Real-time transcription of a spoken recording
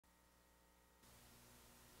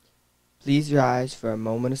Please rise for a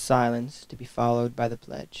moment of silence to be followed by the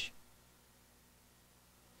pledge.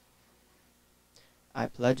 I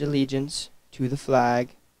pledge allegiance to the flag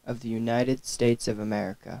of the United States of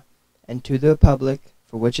America and to the republic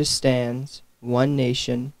for which it stands, one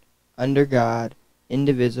nation, under God,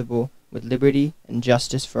 indivisible, with liberty and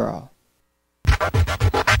justice for all.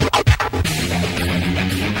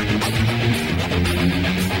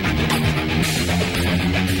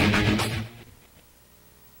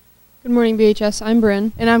 Good morning, BHS. I'm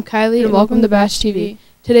Bryn. And I'm Kylie, and welcome to Bash TV.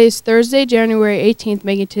 Today is Thursday, January 18th,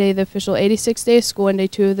 making today the official 86th day of school and day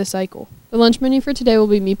 2 of the cycle. The lunch menu for today will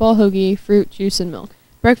be meatball hoagie, fruit, juice, and milk.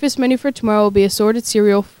 Breakfast menu for tomorrow will be assorted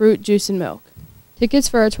cereal, fruit, juice, and milk. Tickets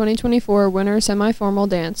for our 2024 winter semi-formal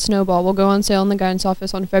dance, Snowball, will go on sale in the guidance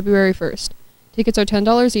office on February 1st. Tickets are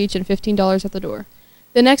 $10 each and $15 at the door.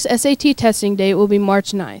 The next SAT testing date will be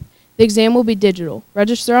March 9th. The exam will be digital.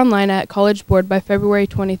 Register online at College Board by February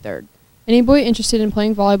 23rd. Any boy interested in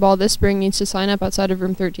playing volleyball this spring needs to sign up outside of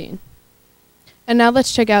room 13. And now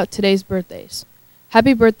let's check out today's birthdays.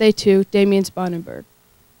 Happy birthday to Damien Spanenberg.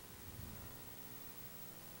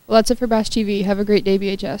 Well, that's it for Bash TV. Have a great day,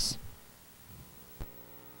 BHS.